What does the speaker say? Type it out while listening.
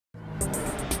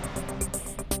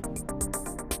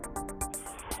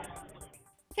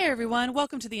Hey everyone,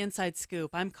 welcome to the Inside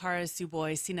Scoop. I'm Kara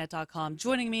Tsuboi, CNET.com.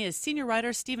 Joining me is senior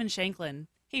writer Stephen Shankland.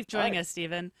 Hey, for joining us,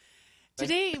 Stephen. Thank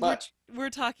you Today very much.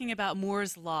 we're talking about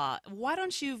Moore's Law. Why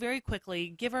don't you very quickly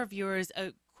give our viewers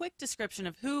a quick description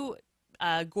of who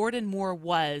Gordon Moore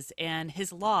was and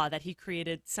his law that he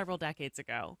created several decades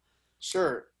ago?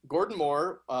 Sure. Gordon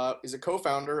Moore is a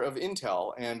co-founder of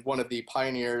Intel and one of the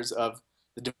pioneers of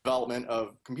the development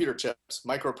of computer chips,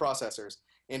 microprocessors.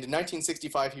 And in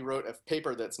 1965, he wrote a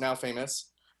paper that's now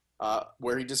famous,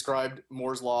 where he described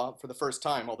Moore's Law for the first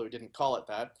time, although he didn't call it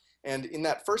that. And in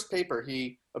that first paper,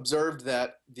 he observed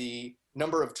that the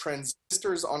number of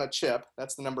transistors on a chip,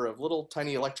 that's the number of little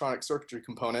tiny electronic circuitry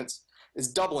components, is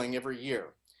doubling every year.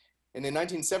 And in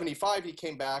 1975, he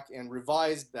came back and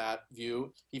revised that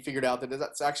view. He figured out that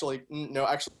that's actually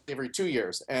every 2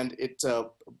 years. And it's a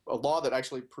law that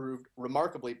actually proved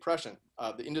remarkably prescient.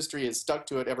 The industry has stuck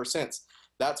to it ever since.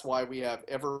 That's why we have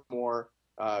ever more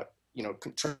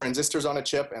transistors on a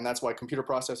chip, and that's why computer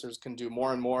processors can do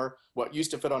more and more. What used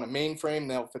to fit on a mainframe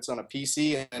now fits on a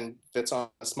PC and fits on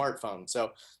a smartphone.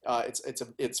 So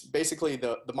it's basically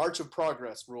the march of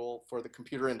progress rule for the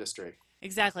computer industry.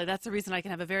 Exactly. That's the reason I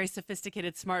can have a very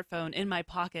sophisticated smartphone in my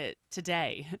pocket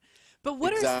today. But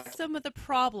what are Exactly. some of the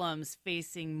problems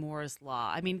facing Moore's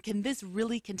Law? I mean, can this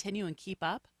really continue and keep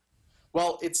up?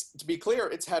 Well, to be clear,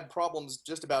 it's had problems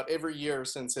just about every year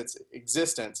since its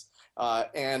existence,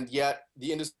 and yet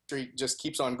the industry just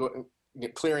keeps on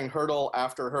clearing hurdle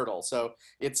after hurdle. So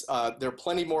there are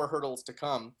plenty more hurdles to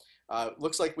come.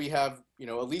 Looks like we have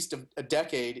at least a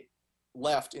decade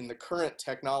left in the current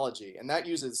technology, and that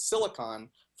uses silicon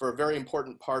for a very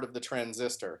important part of the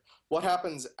transistor. What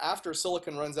happens after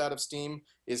silicon runs out of steam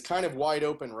is kind of wide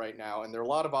open right now, and there are a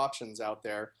lot of options out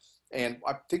there. And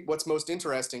I think what's most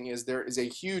interesting is there is a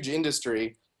huge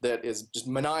industry that is just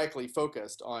maniacally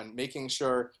focused on making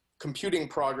sure computing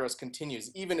progress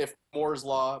continues, even if Moore's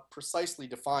Law, precisely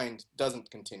defined, doesn't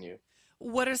continue.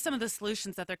 What are some of the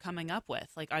solutions that they're coming up with?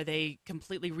 Like, are they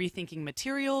completely rethinking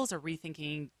materials or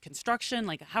rethinking construction?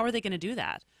 Like, how are they going to do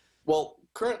that? Well,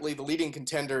 currently the leading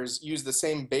contenders use the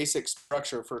same basic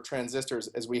structure for transistors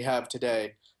as we have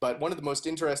today, but one of the most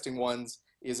interesting ones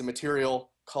is a material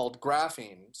called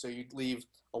graphene. So you'd leave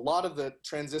a lot of the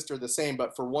transistor the same,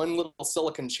 but for one little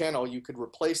silicon channel, you could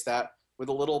replace that with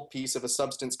a little piece of a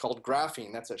substance called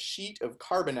graphene. That's a sheet of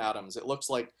carbon atoms. It looks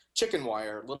like chicken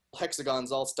wire, little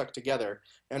hexagons all stuck together.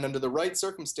 And under the right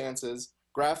circumstances,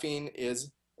 graphene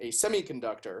is a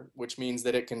semiconductor, which means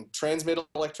that it can transmit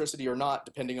electricity or not,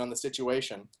 depending on the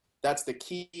situation. That's the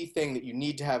key thing that you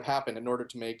need to have happen in order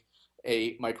to make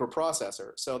a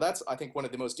microprocessor. So that's, I think, one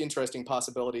of the most interesting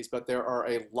possibilities, but there are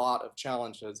a lot of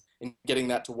challenges in getting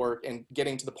that to work and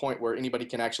getting to the point where anybody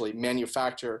can actually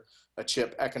manufacture a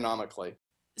chip economically.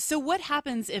 So what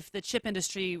happens if the chip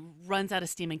industry runs out of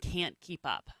steam and can't keep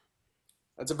up?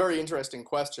 That's a very interesting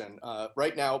question.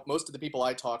 Right now, most of the people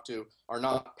I talk to are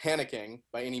not panicking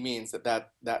by any means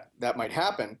that might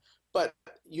happen, but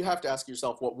you have to ask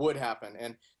yourself what would happen.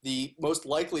 And the most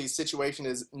likely situation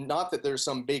is not that there's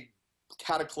some big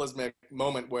cataclysmic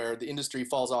moment where the industry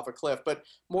falls off a cliff, but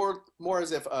more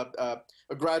as if a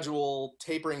gradual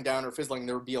tapering down or fizzling.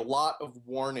 There would be a lot of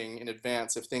warning in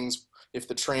advance if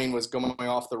the train was going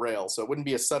off the rails. So it wouldn't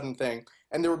be a sudden thing,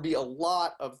 and there would be a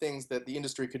lot of things that the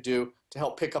industry could do to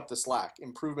help pick up the slack.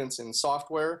 Improvements in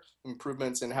software,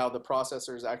 improvements in how the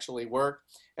processors actually work,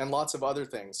 and lots of other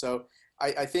things. So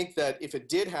I think that if it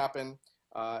did happen,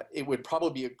 it would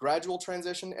probably be a gradual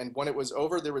transition, and when it was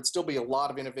over, there would still be a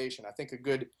lot of innovation. I think a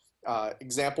good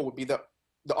example would be the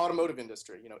automotive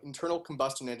industry. Internal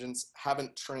combustion engines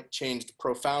haven't changed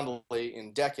profoundly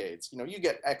in decades. You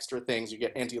get extra things. You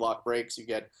get anti-lock brakes. You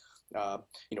get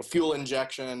fuel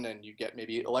injection, and you get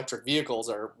maybe electric vehicles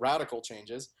are radical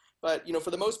changes. But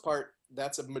for the most part,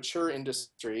 that's a mature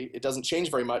industry. It doesn't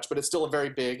change very much, but it's still a very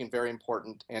big and very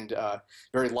important and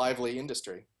very lively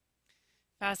industry.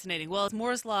 Fascinating. Well, as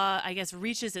Moore's Law, I guess,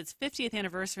 reaches its 50th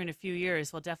anniversary in a few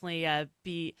years, we'll definitely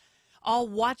be all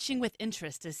watching with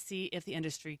interest to see if the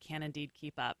industry can indeed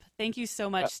keep up. Thank you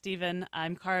so much, Stephen.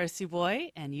 I'm Kara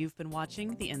Tsuboi, and you've been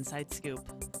watching The Inside Scoop.